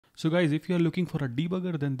So guys, if you are looking for a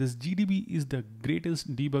debugger, then this GDB is the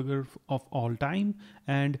greatest debugger of all time,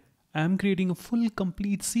 and I'm creating a full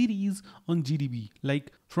complete series on GDB,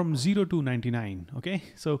 like from 0 to 99. Okay,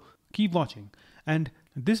 so keep watching. And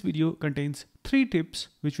this video contains 3 tips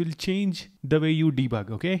which will change the way you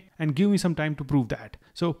debug, okay? And give me some time to prove that.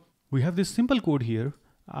 So we have this simple code here.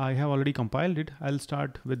 I have already compiled it. I'll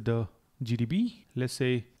start with the GDB. Let's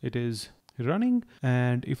say it is running,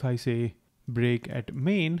 and if I say break at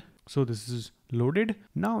main, so this is loaded.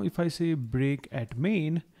 Now if I say break at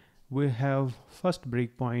main, we have first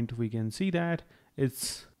breakpoint. We can see that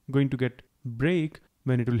it's going to get break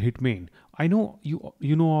when it will hit main. I know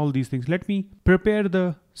you know all these things. Let me prepare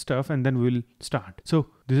the stuff and then we'll start. So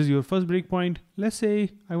this is your first breakpoint. Let's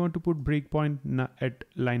say I want to put breakpoint at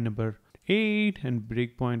line number 8 and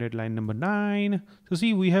breakpoint at line number 9. So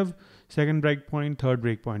see, we have second breakpoint, third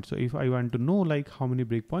breakpoint. So if I want to know like how many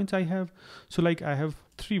breakpoints I have, so like I have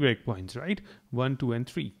 3 breakpoints, right? 1, 2, and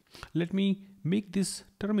 3. Let me make this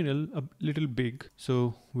terminal a little big,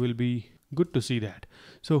 so we'll be good to see that.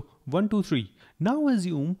 So 1, 2, 3. Now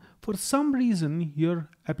assume for some reason your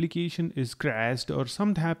application is crashed or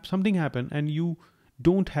something happened and you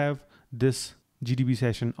don't have this GDB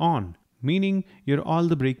session on, meaning all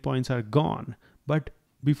the breakpoints are gone. But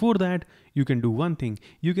before that, you can do one thing.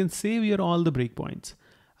 You can save all the breakpoints.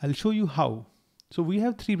 I'll show you how. So we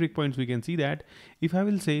have 3 breakpoints. We can see that. If I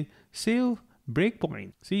will say save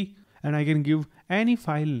breakpoint, see, and I can give any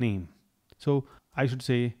file name. So I should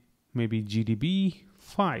say maybe GDB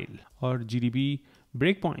file or GDB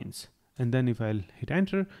breakpoints. And then if I'll hit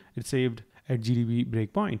enter, it's saved at GDB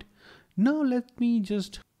breakpoint. Now let me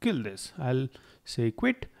just kill this. I'll say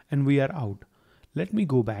quit and we are out. Let me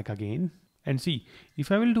go back again and see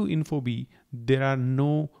if I will do info B, there are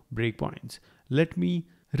no breakpoints. Let me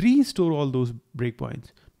restore all those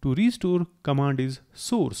breakpoints. To restore, command is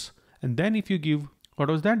source. And then if you give, what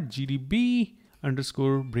was that? GDB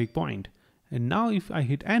underscore breakpoint. And now if I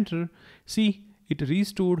hit enter, see, it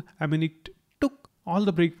restored. I mean, it took all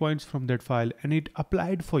the breakpoints from that file and it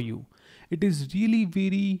applied for you. It is really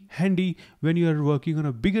very handy when you are working on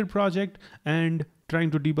a bigger project and trying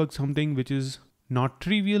to debug something which is not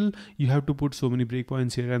trivial. You have to put so many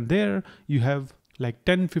breakpoints here and there. You have like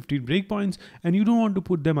 10, 15 breakpoints and you don't want to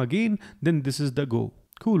put them again. Then this is the go.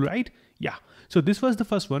 Cool, right? Yeah. So this was the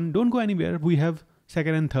first one. Don't go anywhere. We have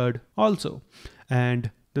second and third also.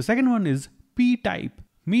 And the second one is ptype,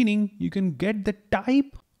 meaning you can get the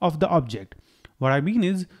type of the object. What I mean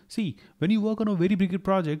is, see, when you work on a very big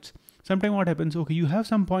projects, sometimes what happens, okay, you have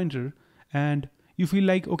some pointer and you feel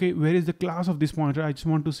like, okay, where is the class of this pointer? I just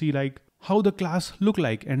want to see like how the class look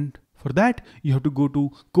like. And for that, you have to go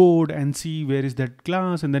to code and see where is that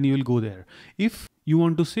class, and then you will go there. If you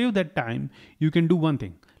want to save that time, you can do one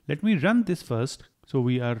thing. Let me run this first. So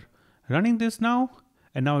we are running this now,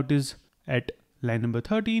 and now it is at line number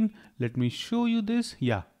 13. Let me show you this.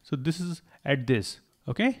 Yeah, so this is at this.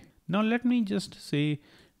 Okay, now let me just say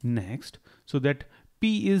next, so that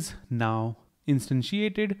P is now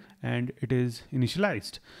instantiated and it is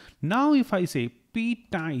initialized. Now if I say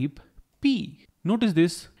ptype P, notice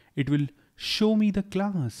this, it will show me the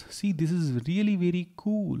class. See, this is really very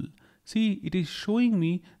cool. See, it is showing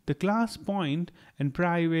me the class point and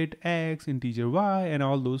private X, integer Y, and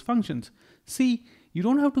all those functions. See, you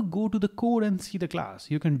don't have to go to the code and see the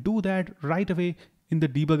class. You can do that right away in the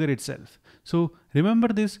debugger itself. So remember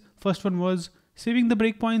this, first one was saving the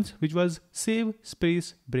breakpoints, which was save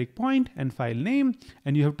space breakpoint and file name.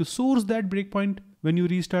 And you have to source that breakpoint when you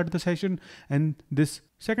restart the session. And this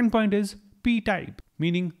second point is ptype,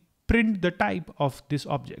 meaning print the type of this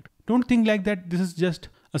object. Don't think like that this is just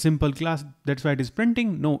a simple class, that's why it is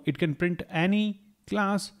printing. No, it can print any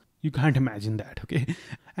class. You can't imagine that, okay?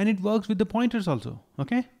 And it works with the pointers also,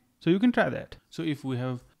 okay? So you can try that. So if we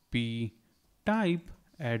have ptype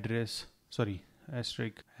address,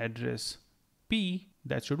 asterisk address P,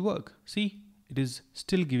 that should work. See, it is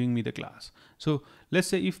still giving me the class. So let's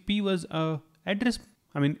say if P was a address,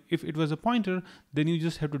 I mean, if it was a pointer, then you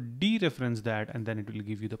just have to dereference that and then it will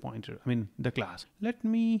give you the pointer, I mean, the class. Let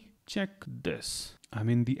me check this. I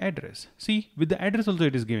mean, the address. See, with the address also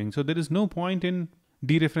it is giving. So there is no point in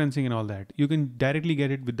dereferencing and all that. You can directly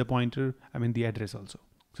get it with the pointer, I mean, the address also.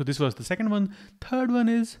 So this was the second one. Third one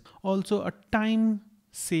is also a time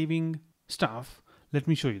saving stuff. Let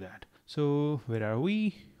me show you that. So where are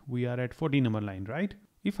we? We are at 14 number line, right?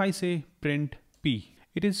 If I say print P,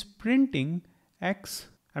 it is printing X.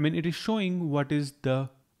 I mean, it is showing what is the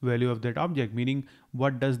value of that object, meaning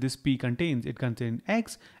what does this P contains? It contains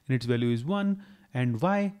X and its value is 1 and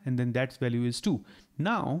Y, and then that value is 2.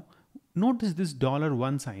 Now notice this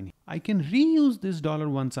 $1 sign. I can reuse this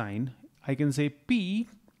 $1 sign. I can say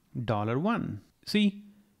 $1. See,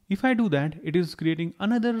 if I do that, it is creating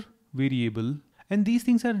another variable, and these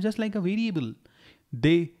things are just like a variable.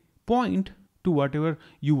 They point to whatever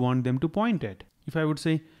you want them to point at. If I would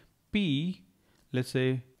say P, let's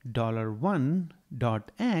say $1.x,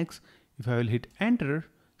 if I will hit enter,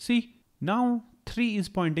 see, now 3 is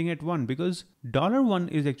pointing at 1 because $1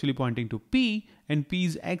 is actually pointing to P and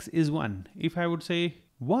P's x is 1. If I would say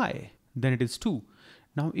Y, then it is 2.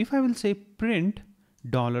 Now if I will say print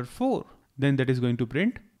 $4, then that is going to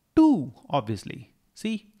print 2, obviously.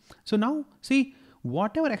 See, so now see,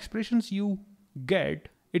 whatever expressions you get,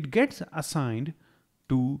 it gets assigned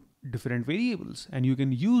to different variables, and you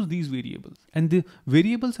can use these variables. And the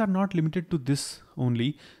variables are not limited to this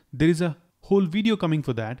only. There is a whole video coming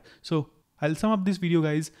for that. So I'll sum up this video,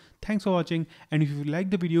 guys. Thanks for watching. And if you like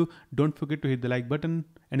the video, don't forget to hit the like button.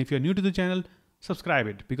 And if you're new to the channel, subscribe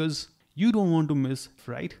it because you don't want to miss,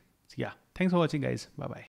 right? So yeah, thanks for watching, guys. Bye-bye.